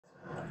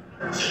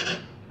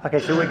Okay,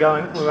 so we're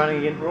running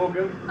again. We're all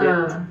good?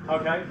 Yeah.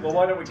 Okay, well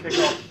why don't we kick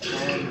off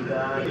and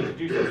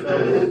introduce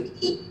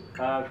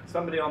ourselves.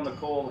 Somebody on the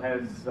call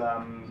has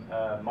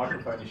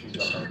microphone issues,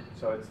 I think,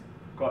 so it's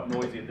quite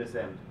noisy at this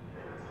end.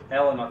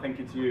 Ellen, I think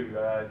it's you,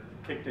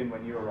 kicked in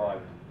when you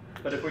arrived.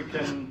 But if we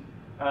can,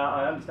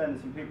 I understand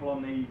there's some people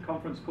on the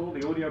conference call,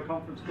 the audio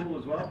conference call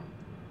as well.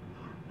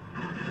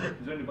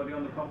 Is there anybody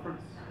on the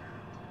conference?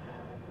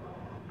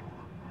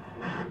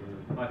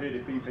 I heard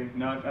it beeping.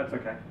 No, that's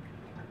okay.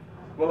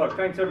 Well, look,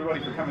 thanks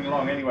everybody for coming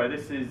along. Anyway,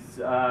 this is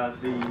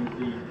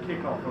the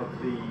kickoff of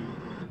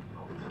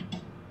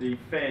the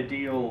Fair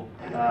Deal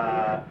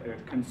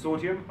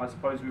Consortium, I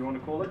suppose we want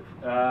to call it.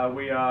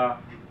 We are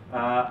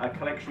a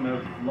collection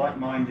of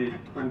like-minded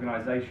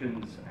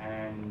organisations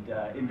and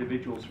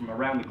individuals from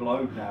around the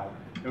globe now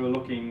who are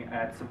looking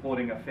at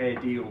supporting a fair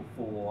deal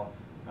for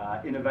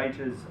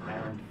innovators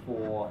and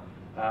for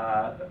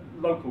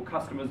local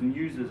customers and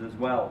users, as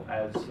well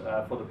as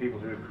for the people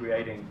who are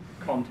creating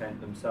content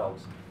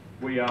themselves.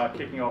 We are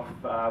kicking off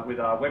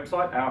with our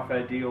website,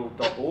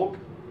 ourfairdeal.org,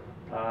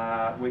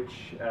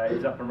 which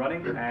is up and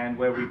running, and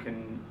where we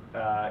can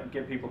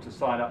get people to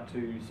sign up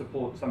to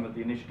support some of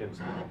the initiatives.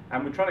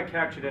 And we're trying to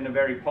couch it in a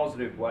very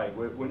positive way.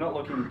 We're not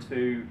looking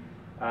to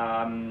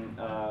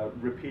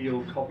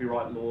repeal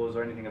copyright laws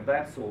or anything of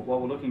that sort. What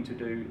we're looking to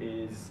do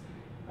is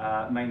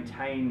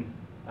maintain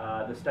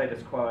the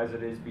status quo as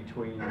it is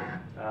between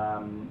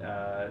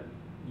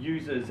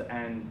users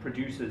and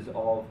producers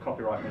of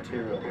copyright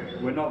material.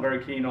 We're not very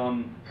keen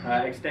on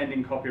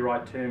extending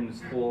copyright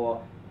terms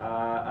for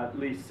at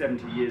least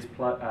 70 years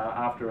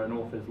after an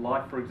author's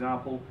life, for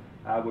example.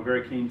 We're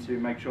very keen to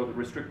make sure that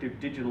restrictive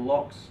digital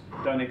locks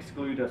don't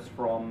exclude us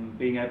from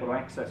being able to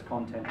access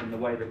content in the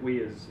way that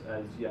we as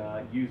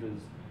users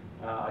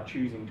are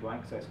choosing to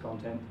access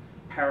content.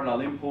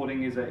 Parallel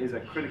importing is a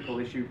critical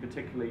issue,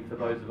 particularly for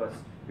those of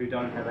us who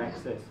don't have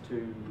access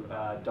to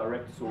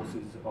direct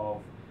sources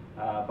of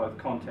both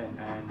content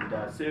and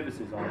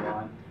services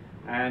online.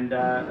 And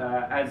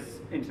as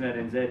Internet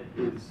NZ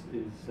is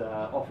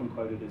often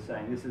quoted as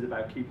saying, this is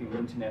about keeping the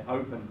internet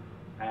open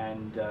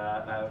and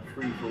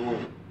free for all.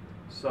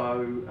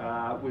 So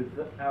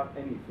without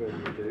any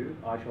further ado,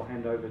 I shall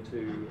hand over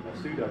to a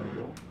pseudo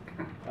Neil.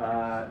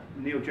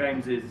 Neil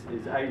James is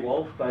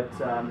AWOL, but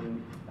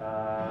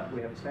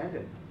we have a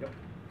stand-in. Yep.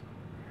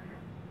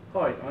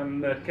 Hi,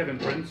 I'm Kevin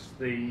Prince,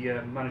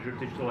 the Manager of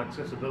Digital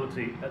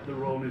Accessibility at the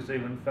Royal New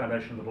Zealand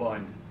Foundation of the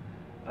Blind.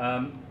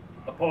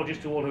 Apologies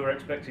to all who are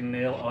expecting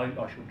Neil. I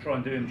shall try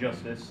and do him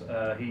justice.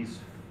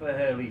 He's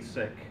fairly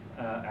sick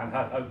and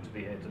had hoped to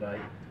be here today,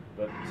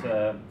 but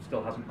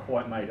still hasn't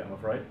quite made it, I'm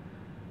afraid.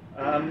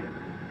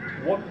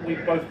 What we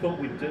both thought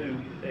we'd do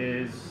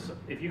is,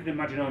 if you can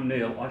imagine I'm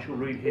Neil, I shall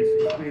read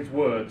his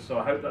words, so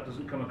I hope that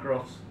doesn't come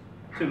across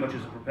too much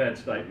as a prepared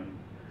statement.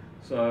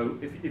 So,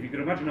 if you could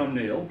imagine I'm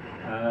Neil.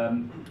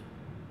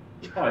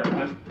 Hi,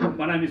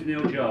 my name is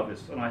Neil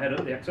Jarvis, and I head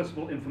up the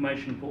Accessible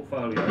Information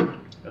Portfolio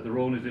at the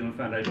Royal New Zealand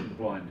Foundation of the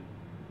Blind.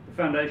 The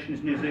Foundation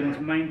is New Zealand's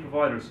main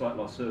provider of sight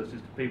loss services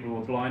to people who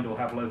are blind or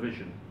have low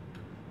vision.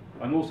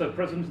 I'm also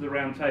president of the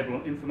Roundtable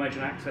on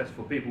Information Access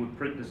for People with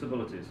Print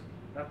Disabilities.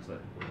 That's a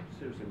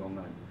seriously long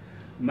name.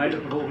 Made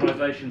up of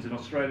organisations in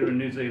Australia and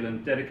New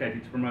Zealand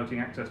dedicated to promoting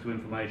access to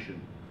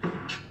information.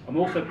 I'm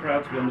also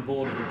proud to be on the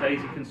board of the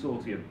DAISY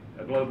Consortium,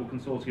 a global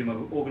consortium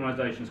of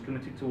organisations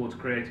committed towards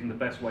creating the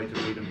best way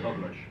to read and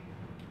publish.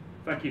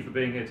 Thank you for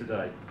being here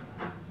today.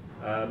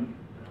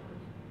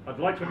 I'd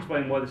like to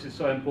explain why this is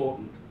so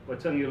important by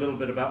telling you a little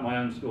bit about my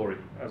own story.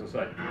 As I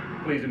say,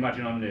 please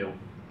imagine I'm Neil.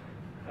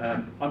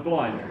 I'm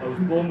blind. I was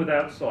born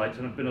without sight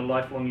and have been a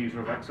lifelong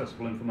user of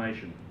accessible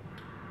information.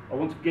 I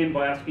want to begin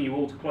by asking you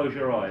all to close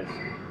your eyes.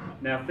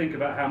 Now think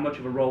about how much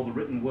of a role the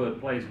written word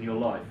plays in your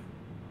life.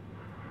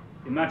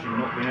 Imagine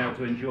not being able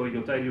to enjoy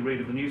your daily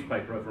read of the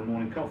newspaper over a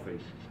morning coffee,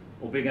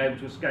 or being able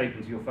to escape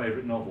into your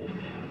favourite novel.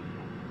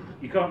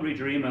 You can't read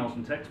your emails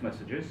and text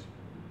messages,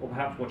 or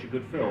perhaps watch a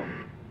good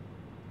film.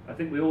 I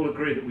think we all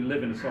agree that we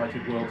live in a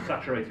sighted world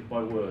saturated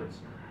by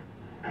words.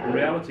 In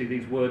reality,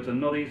 these words are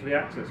not easily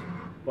accessed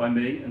by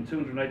me and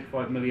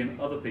 285 million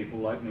other people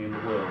like me in the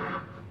world.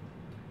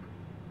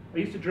 I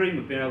used to dream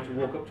of being able to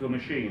walk up to a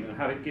machine and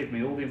have it give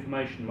me all the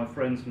information my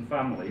friends and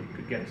family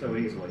could get so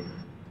easily.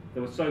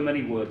 There were so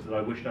many words that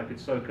I wished I could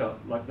soak up,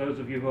 like those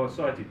of you who are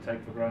sighted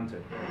take for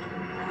granted.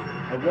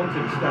 I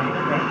wanted a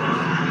standard practice.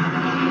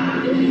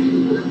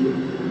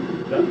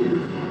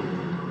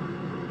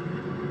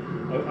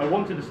 I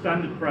wanted a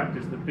standard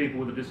practice that people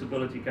with a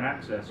disability can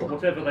access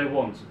whatever they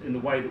want in the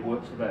way that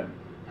works for them.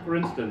 For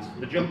instance,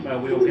 the junk mail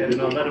we all get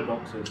in our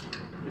letterboxes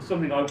is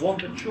something I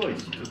want a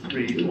choice to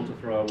read or to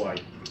throw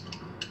away.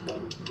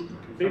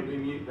 Can we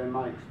mute their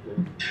mics,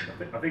 please?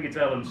 I think it's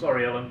Ellen.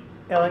 Sorry, Ellen.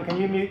 Ellen, can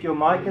you mute your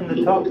mic in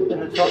the top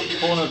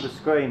corner of the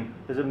screen?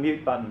 There's a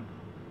mute button.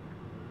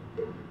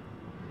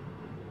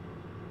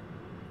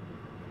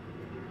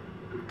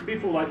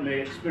 People like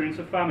me experience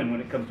a famine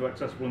when it comes to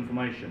accessible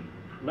information.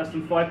 Less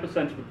than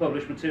 5% of the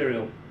published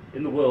material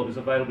in the world is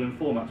available in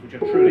formats which are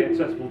truly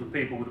accessible to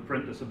people with a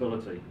print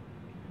disability.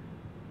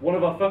 One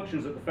of our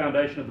functions at the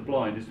Foundation of the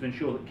Blind is to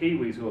ensure that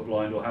Kiwis who are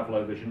blind or have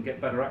low vision get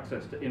better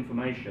access to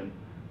information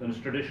than has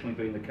traditionally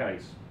been the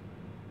case.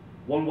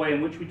 One way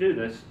in which we do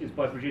this is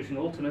by producing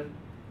alternate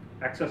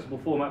accessible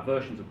format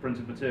versions of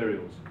printed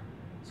materials.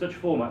 Such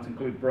formats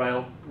include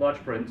Braille,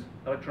 large print,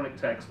 electronic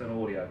text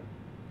and audio.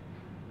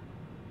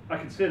 I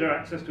consider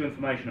access to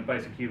information a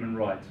basic human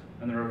right,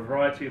 and there are a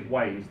variety of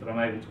ways that I'm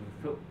able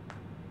to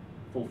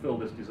fulfill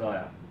this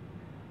desire.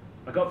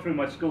 I got through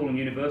my school and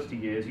university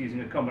years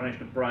using a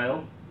combination of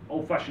Braille,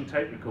 old-fashioned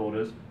tape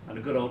recorders and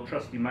a good old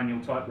trusty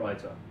manual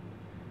typewriter.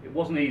 It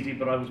wasn't easy,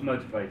 but I was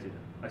motivated.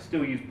 I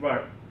still use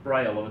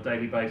Braille on a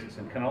daily basis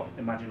and cannot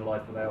imagine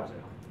life without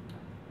it.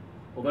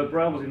 Although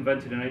Braille was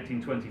invented in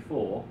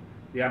 1824,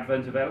 the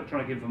advent of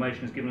electronic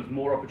information has given us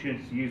more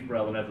opportunities to use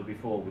Braille than ever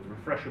before, with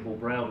refreshable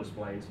Braille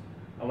displays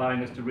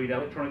allowing us to read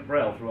electronic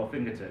Braille through our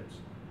fingertips.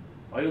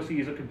 I also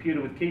use a computer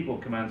with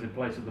keyboard commands in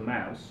place of the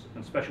mouse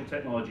and special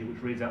technology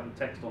which reads out the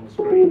text on the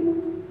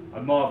screen. I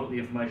marvel at the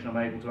information I'm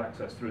able to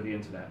access through the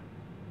internet.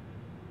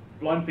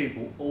 Blind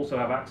people also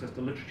have access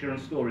to literature and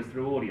stories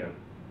through audio.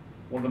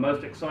 One of the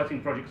most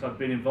exciting projects I've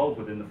been involved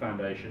with in the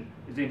Foundation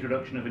is the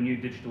introduction of a new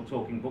digital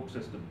talking book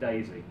system,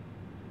 DAISY.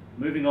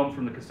 Moving on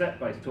from the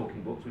cassette-based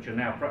talking books, which are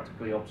now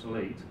practically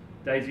obsolete,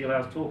 DAISY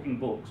allows talking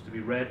books to be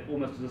read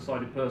almost as a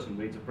sighted person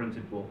reads a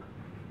printed book.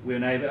 We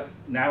are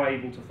now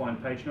able to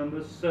find page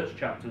numbers, search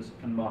chapters,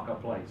 and mark our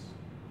place.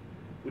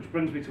 Which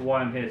brings me to why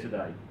I'm here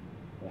today,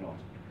 or not.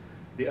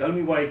 The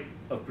only way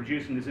of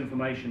producing this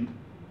information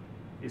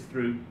is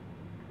the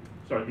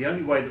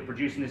only way that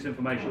producing this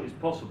information is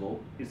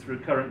possible is through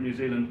current New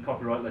Zealand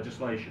copyright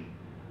legislation.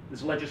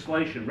 This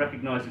legislation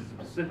recognises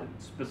the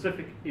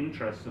specific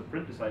interests of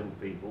print disabled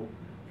people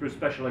through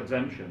special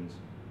exemptions.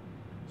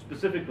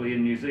 Specifically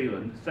in New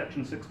Zealand,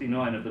 Section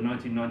 69 of the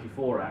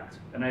 1994 Act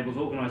enables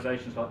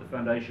organisations like the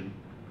Foundation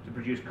to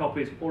produce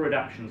copies or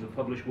adaptations of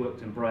published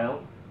works in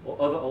Braille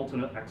or other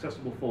alternate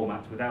accessible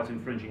formats without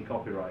infringing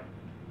copyright.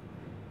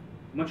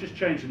 Much has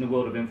changed in the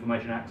world of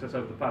information access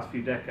over the past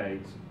few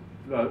decades,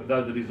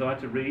 though the desire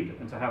to read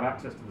and to have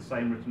access to the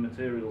same written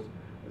materials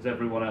as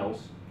everyone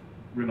else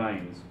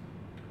remains.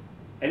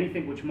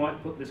 Anything which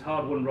might put this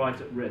hard-won right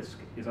at risk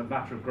is a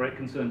matter of great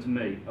concern to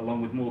me,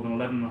 along with more than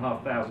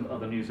 11,500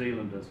 other New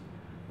Zealanders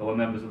who are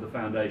members of the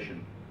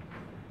Foundation.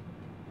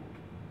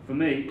 For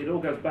me, it all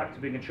goes back to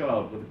being a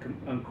child with an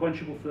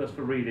unquenchable thirst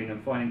for reading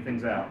and finding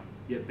things out,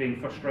 yet being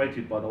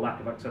frustrated by the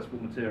lack of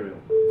accessible material.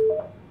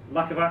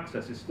 Lack of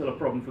access is still a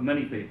problem for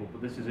many people,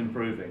 but this is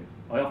improving.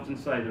 I often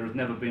say there has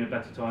never been a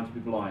better time to be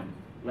blind.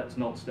 Let's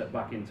not step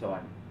back in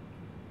time.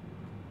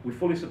 We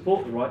fully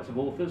support the rights of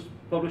authors,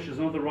 publishers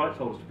and other rights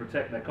holders to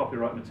protect their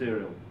copyright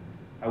material.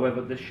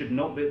 However, this should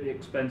not be at the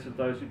expense of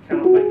those who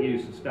cannot make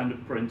use of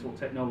standard print or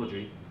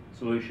technology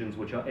solutions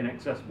which are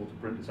inaccessible to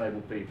print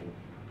disabled people.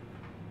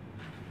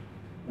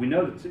 We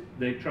know that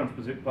the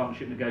Trans-Pacific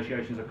Partnership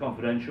negotiations are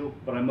confidential,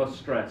 but I must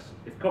stress,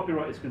 if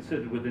copyright is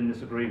considered within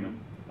this agreement,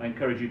 I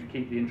encourage you to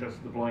keep the interests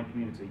of the blind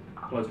community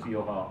close to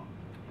your heart.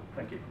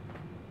 Thank you.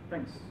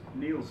 Thanks,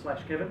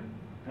 Neil/Kevin.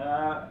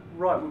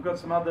 Right, we've got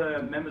some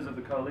other members of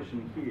the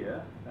coalition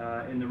here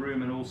in the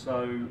room and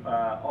also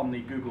on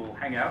the Google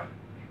Hangout.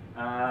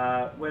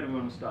 Where do we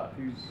want to start?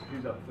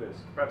 Who's up first?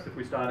 Perhaps if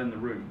we start in the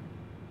room.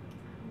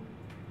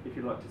 If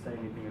you'd like to say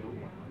anything at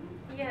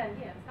all.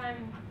 Yes.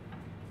 I'm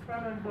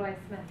Bronwyn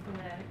Roy-Smith from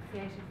the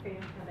Creative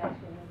Freedom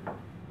Foundation.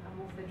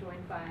 I'm also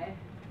joined by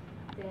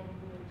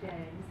Daniel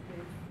James,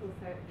 who's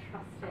also a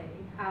trustee.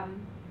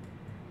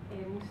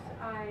 And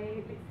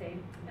let's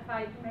see, if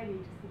I maybe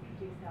just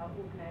introduce our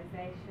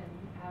organisation,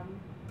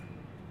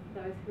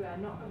 those who are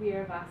not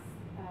aware of us,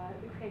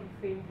 the Creative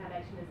Freedom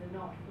Foundation is a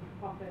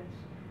not-for-profit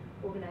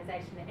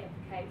organisation that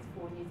advocates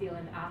for New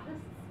Zealand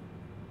artists.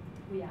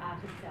 We are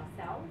artists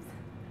ourselves,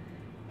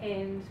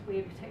 and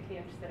we're particularly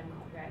interested in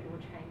copyright law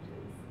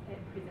changes. At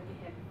present we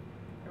have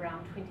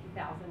around 20,000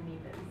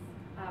 members.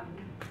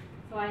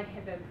 So I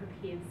have a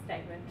prepared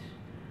statement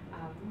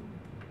as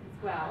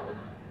well.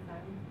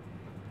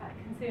 I'm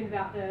concerned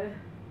about the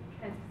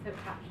Trans-Pacific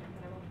Partnership,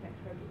 but I want to make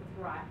sure I get this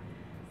right.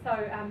 So,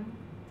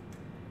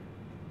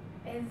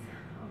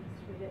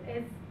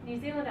 as New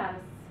Zealand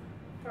artists,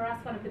 for us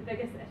one of the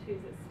biggest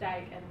issues at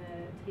stake in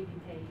the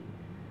TPP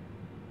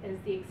is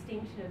the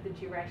extension of the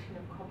duration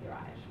of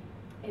copyright.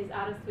 As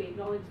artists, we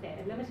acknowledge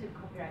that a limited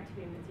copyright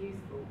term is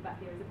useful, but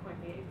there is a point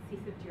where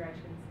excessive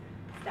durations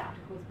start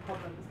to cause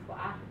problems for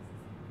artists.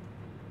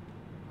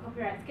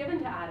 Copyright is given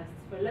to artists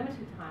for a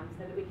limited time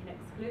so that we can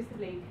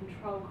exclusively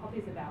control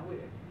copies of our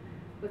work,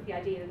 with the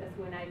idea that this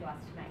will enable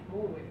us to make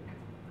more work.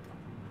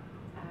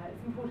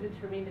 It's important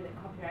to remember that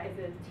copyright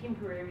is a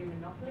temporary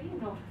monopoly,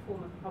 not a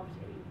form of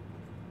property.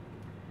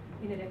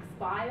 When it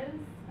expires,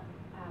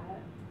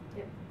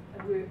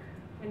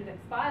 when it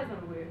expires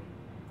on a work,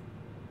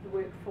 the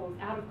work falls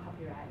out of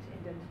copyright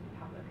and into the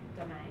public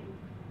domain.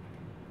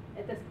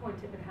 At this point,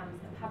 it becomes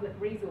a public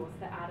resource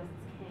that artists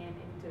can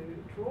and do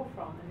draw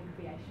from in the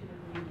creation of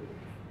new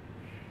works.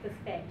 This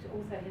fact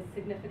also has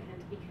significant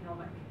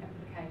economic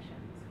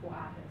implications for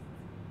artists.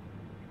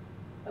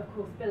 Of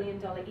course,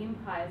 billion-dollar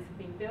empires have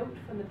been built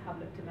from the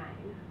public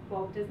domain.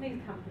 Walt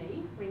Disney's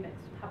company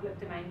remixed public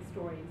domain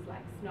stories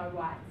like Snow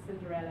White,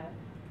 Cinderella,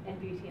 and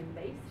Beauty and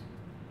the Beast.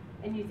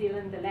 In New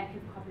Zealand, the lack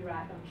of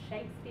copyright on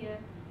Shakespeare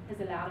has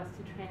allowed us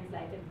to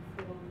translate and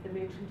perform The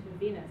Merchant of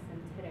Venice in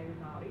Te Reo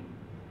Māori,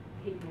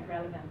 keeping it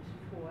relevant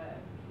for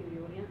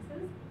Kiwi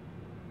audiences.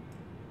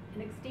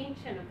 An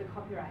extension of the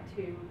copyright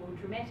term will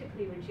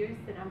dramatically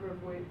reduce the number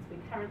of works we're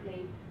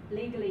currently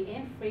legally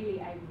and freely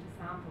able to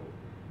sample,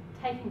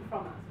 taking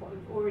from us what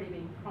we've already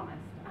been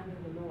promised under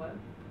the law.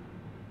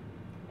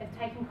 If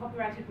taking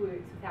copyrighted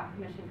works without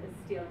permission is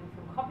stealing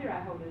from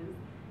copyright holders,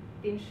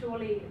 then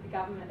surely if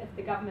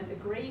the government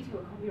agree to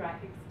a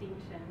copyright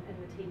extension in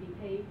the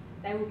TPP,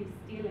 they will be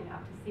stealing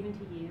up to 70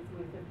 years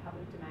worth of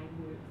public domain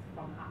works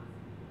from us.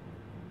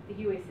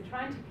 The US are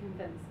trying to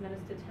convince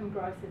Minister Tim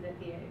Grosser that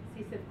their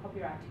excessive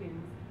copyright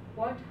terms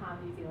won't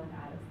harm New Zealand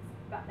artists,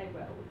 but they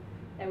will.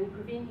 They will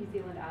prevent New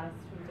Zealand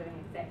artists from doing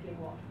exactly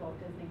what Walt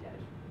Disney did.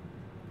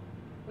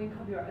 When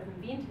copyright was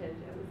invented,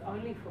 it was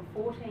only for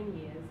 14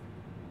 years,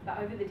 but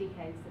over the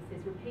decades this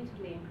has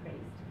repeatedly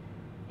increased,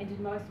 and in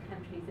most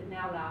countries it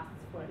now lasts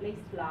for at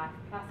least life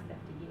plus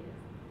 50 years,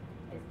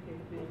 as per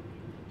the Berne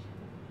Convention.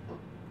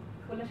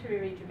 For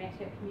literary,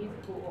 dramatic,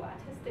 musical or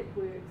artistic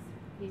works,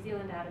 New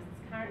Zealand artists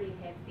currently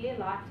have their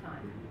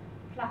lifetime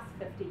plus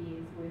 50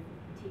 years worth of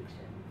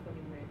protection for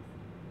their works.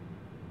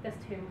 This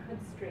term could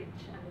stretch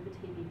under the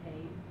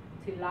TPP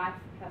to life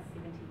plus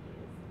 70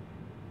 years.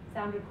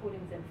 Sound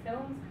recordings and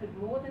films could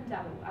more than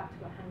double up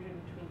to 120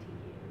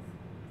 years,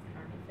 it's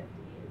currently 50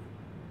 years.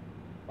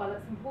 While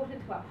it's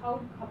important to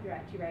uphold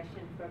copyright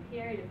duration for a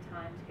period of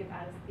time to give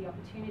artists the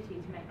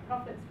opportunity to make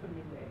profits from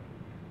their work,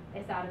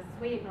 as artists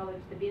we acknowledge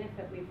the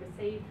benefit we've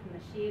received from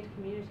the shared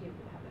community of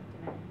the public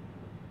domain.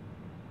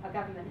 Our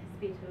government has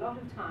spent a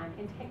lot of time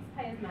and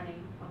taxpayers'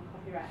 money on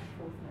copyright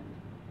enforcement.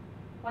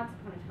 Once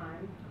upon a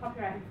time,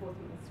 copyright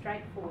enforcement was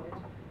straightforward,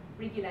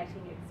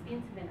 regulating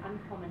expensive and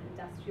uncommon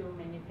industrial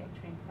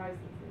manufacturing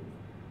processes.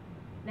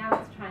 Now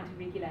it's trying to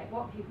regulate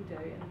what people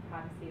do in the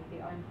privacy of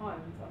their own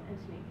homes on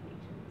internet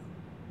connections.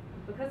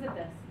 Because of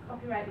this,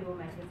 copyright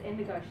lawmakers and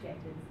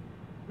negotiators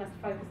must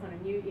focus on a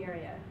new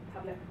area,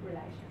 public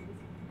relations.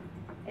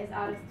 As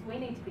artists, we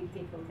need to be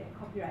careful that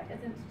copyright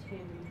isn't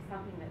turned into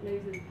something that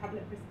loses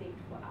public respect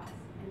for us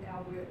and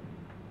our work.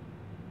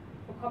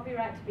 For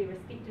copyright to be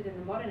respected in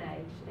the modern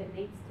age, it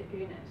needs to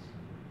earn it.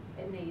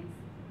 It needs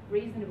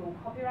reasonable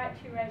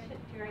copyright duration.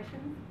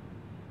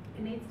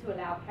 It needs to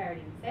allow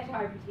parody and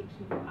satire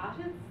protection for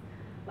artists,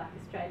 like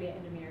Australia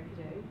and America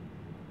do.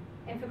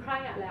 And for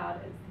crying out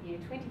loud, it's the year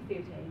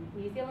 2013.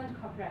 New Zealand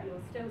copyright law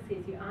still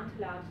says you aren't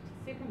allowed to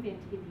circumvent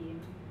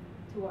TPM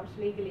to watch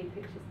legally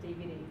purchased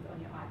DVDs on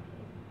your iPad.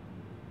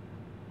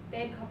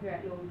 Bad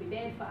copyright law would be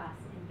bad for us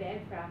and bad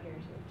for our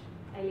heritage,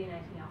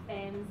 alienating our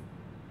fans,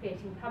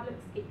 creating public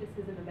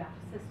scepticism about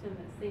a system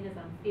that's seen as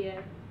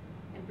unfair,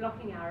 and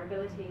blocking our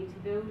ability to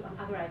build on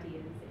other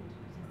ideas and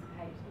to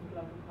participate in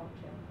global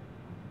culture.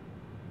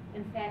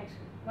 In fact,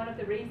 one of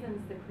the reasons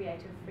the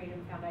Creative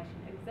Freedom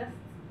Foundation exists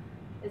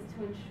is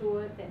to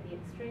ensure that the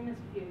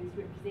extremist views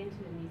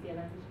represented in New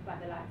Zealand by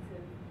the likes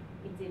of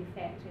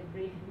NZ-FACT and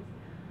Brilliant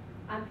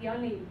aren't the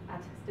only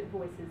artistic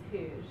voices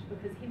heard,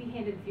 because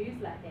heavy-handed views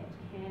like that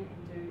can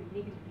and do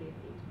negatively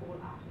affect all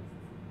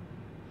artists.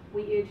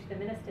 We urge the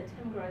Minister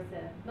Tim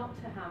Grosser not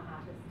to harm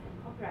artists and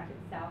copyright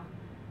itself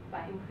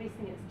by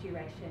increasing its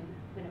duration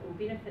when it will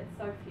benefit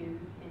so few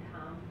and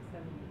harm so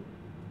many.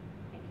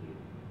 Thank you.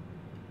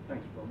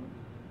 Thanks, Bronwyn.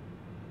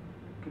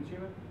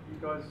 Consumer, you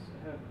guys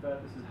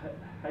have, this is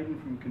Hayden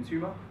from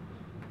Consumer.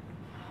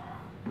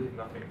 We have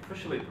nothing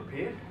officially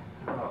prepared.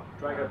 Oh,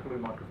 Drag out the blue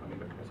microphone.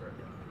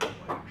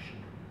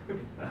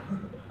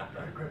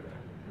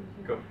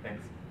 Cool,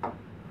 thanks.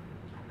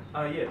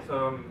 Yeah,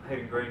 so I'm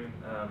Hayden Green,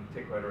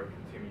 tech writer at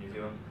Consumer New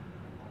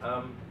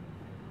Zealand.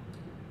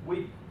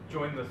 We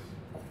joined this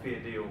Fair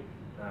Deal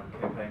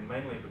campaign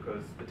mainly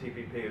because the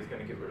TPP is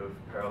going to get rid of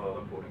parallel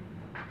importing.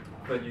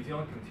 For New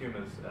Zealand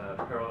consumers,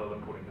 parallel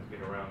importing has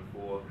been around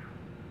for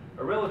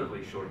a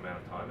relatively short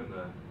amount of time in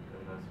the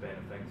span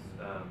of things,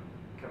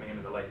 coming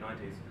into the late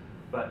 90s.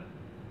 But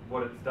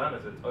what it's done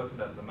is it's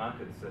opened up the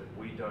markets that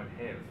we don't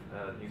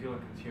have. New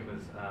Zealand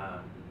consumers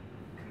are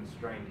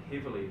constrained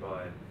heavily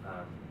by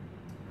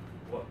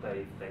what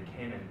they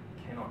can and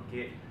cannot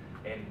get,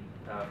 and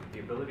the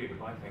ability to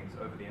buy things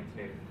over the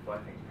internet, buy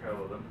things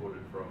parallel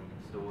imported from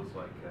stores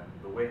like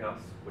The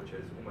Warehouse, which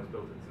has almost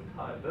built its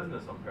entire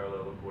business on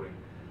parallel importing,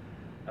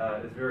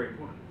 is very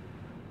important.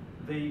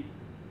 The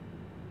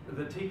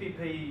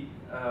TPP,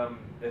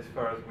 as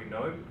far as we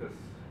know, because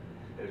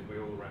as we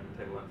all around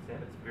the table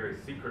understand, it's a very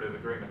secretive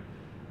agreement.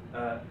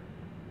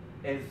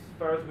 As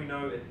far as we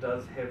know, it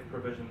does have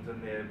provisions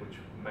in there which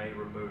may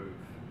remove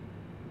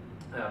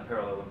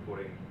parallel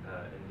importing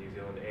in New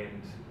Zealand,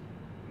 and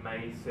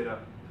may set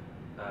up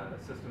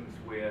systems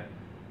where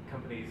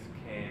companies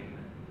can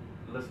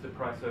list a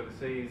price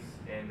overseas,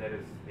 and that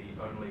is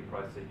the only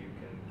price that you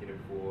can get it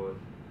for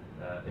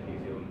in New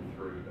Zealand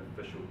through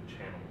official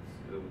channels.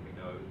 There will be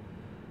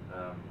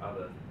no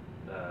other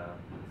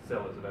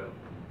sellers available.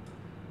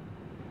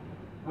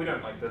 We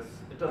don't like this.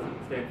 It doesn't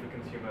stand for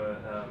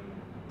consumer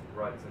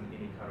rights in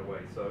any kind of way.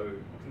 So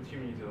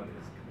Consumer New Zealand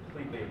is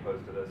completely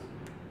opposed to this.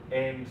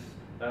 And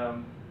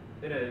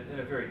in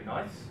a very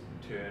nice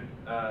turn,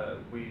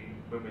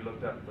 when we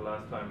looked up the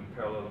last time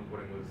parallel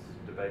importing was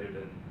debated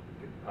in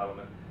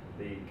Parliament,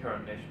 the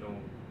current national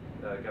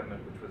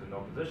government, which was in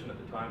opposition at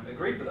the time,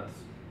 agreed with us.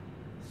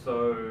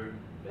 So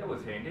that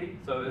was handy.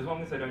 So as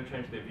long as they don't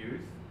change their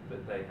views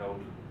that they held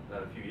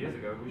a few years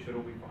ago, we should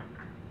all be fine.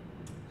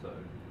 So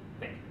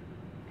thank you.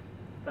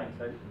 Thanks,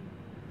 Hayden.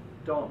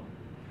 Don,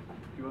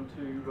 do you want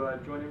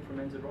to join in from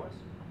NZ Rise?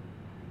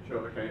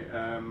 Sure, okay.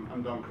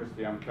 I'm Don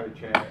Christie. I'm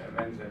co-chair of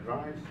NZ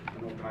Rise,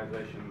 an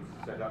organisation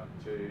set up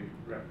to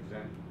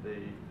represent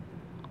the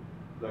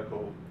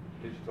local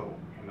digital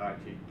and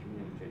IT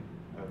community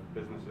of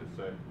businesses,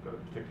 so we've got a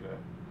particular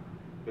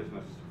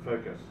business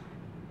focus.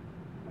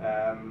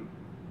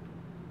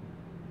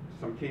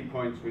 Some key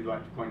points we'd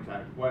like to point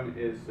out. One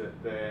is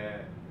that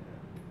there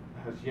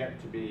has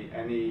yet to be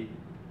any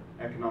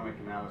economic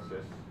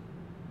analysis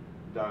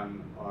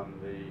done on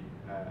the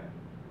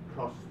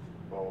cost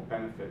or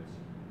benefits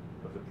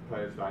of the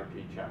proposed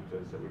IP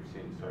chapters that we've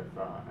seen so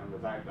far, and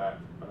without that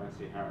I don't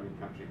see how any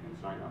country can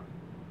sign up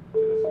to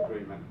this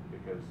agreement,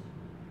 because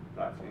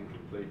that's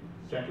incomplete.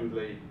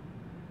 Secondly,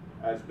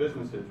 as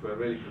businesses, we're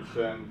really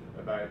concerned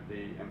about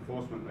the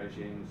enforcement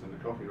regimes and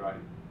the copyright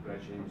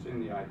regimes in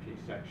the IP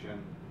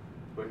section,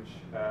 which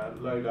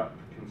load up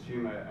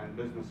consumer and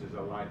businesses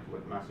alike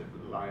with massive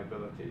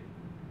liability.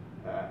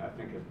 I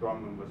think, as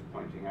Bronwyn was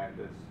pointing out,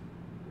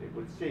 it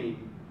would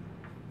seem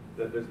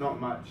that there's not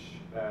much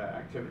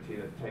activity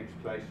that takes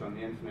place on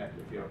the internet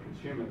if you're a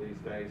consumer these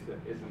days that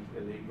isn't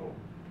illegal.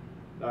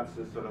 That's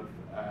the sort of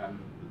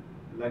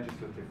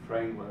legislative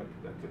framework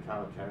that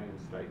totalitarian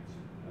states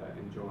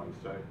enjoy.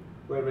 So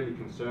we're really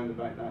concerned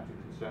about that and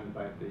concerned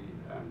about the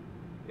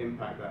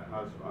impact that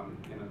has on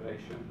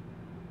innovation.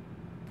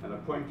 And I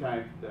point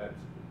out that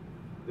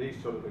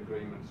these sort of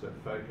agreements that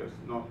focus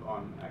not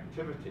on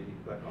activity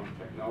but on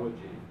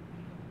technology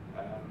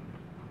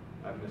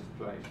are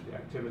misplaced. The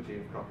activity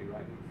of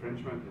copyright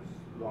infringement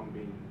has long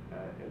been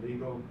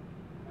illegal,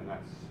 and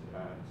that's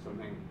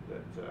something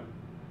that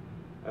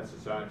as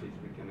societies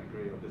we can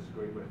agree or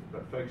disagree with,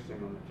 but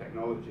focusing on the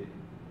technology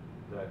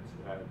that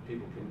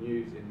people can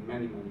use in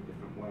many, many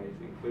different ways,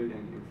 including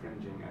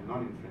infringing and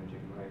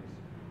non-infringing ways,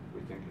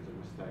 we think is a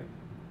mistake.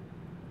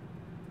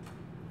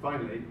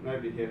 Finally,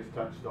 nobody here has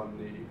touched on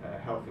the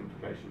health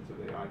implications of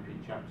the IP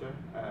chapter.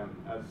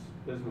 As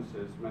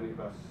businesses, many of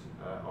us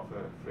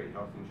offer free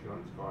health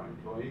insurance for our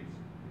employees,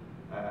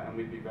 and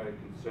we'd be very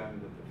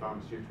concerned that the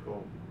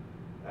pharmaceutical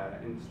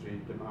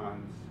industry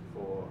demands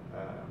for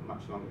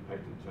much longer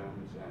patent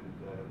terms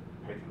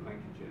and patent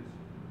linkages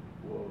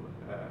will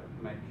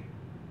make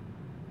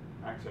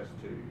access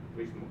to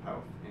reasonable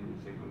health in New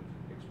Zealand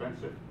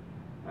expensive,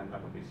 and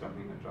that will be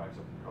something that drives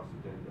up the cost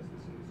of doing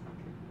business in this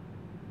country.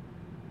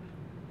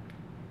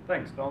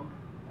 Thanks, Don.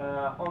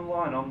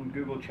 Online on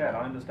Google Chat,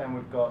 I understand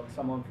we've got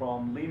someone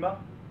from Lima.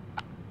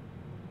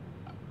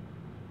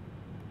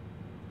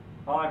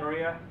 Hi,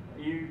 Maria.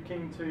 Are you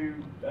keen to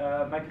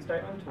make a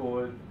statement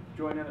or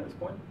join in at this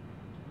point?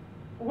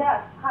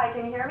 Yes. Hi,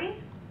 can you hear me?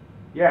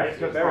 Yes,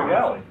 very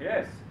well.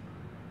 Yes.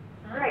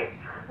 Great.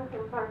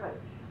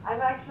 Perfect. I'm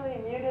actually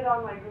muted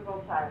on my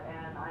Google Chat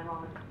and I'm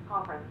on a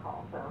conference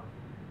call, so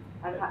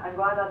I'm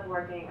glad that's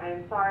working.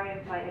 I'm sorry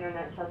if my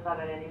internet shuts out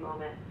at any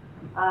moment.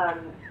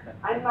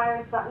 I'm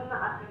Myra Sutton.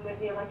 I'm with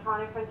the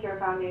Electronic Frontier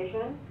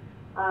Foundation.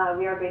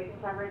 We are based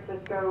in San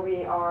Francisco.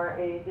 We are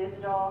a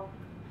digital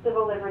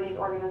civil liberties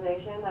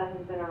organization that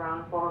has been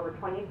around for over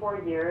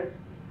 24 years.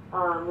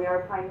 We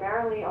are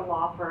primarily a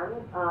law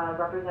firm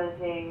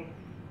representing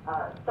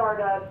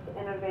startups,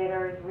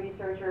 innovators,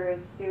 researchers,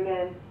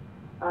 students,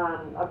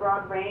 a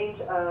broad range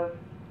of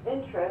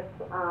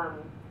interests,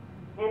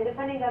 and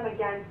defending them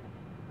against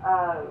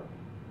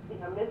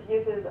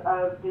misuses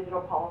of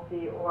digital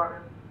policy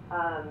or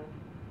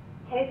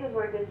cases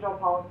where digital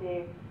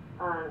policy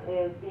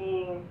is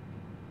being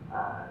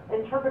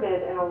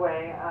interpreted in a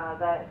way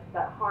that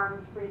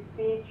harms free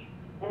speech,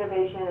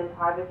 innovation, and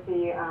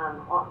privacy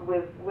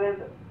with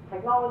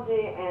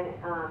technology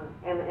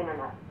and the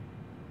internet.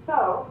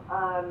 So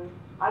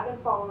I've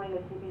been following the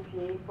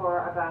TPP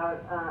for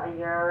about a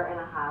year and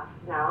a half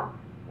now,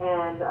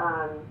 and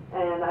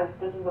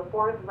this is the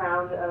fourth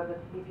round of the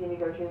TPP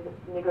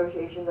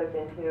negotiations I've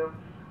been to,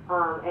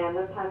 and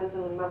this time it's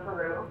in Lima,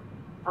 Peru.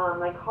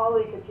 My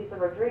colleague, Catisa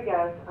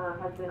Rodriguez,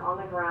 has been on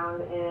the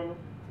ground in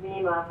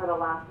Lima for the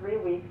last 3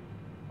 weeks,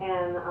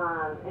 and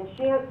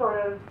she has sort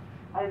of,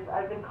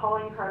 I've been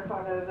calling her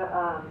sort of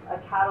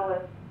a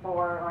catalyst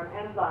or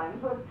an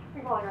enzyme,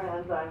 we're calling her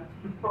an enzyme,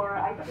 for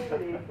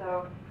activity.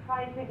 So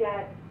trying to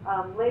get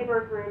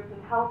labor groups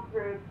and health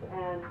groups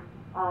and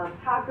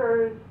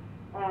hackers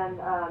and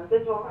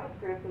digital rights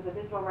groups. There's a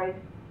digital rights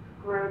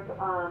group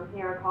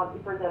here called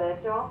Y por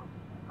Derecho.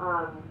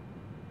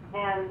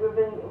 And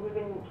we've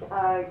been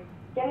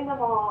getting them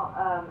all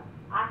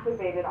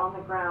activated on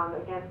the ground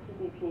against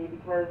TPP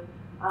because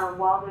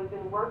while they've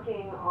been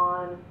working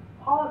on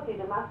policy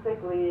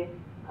domestically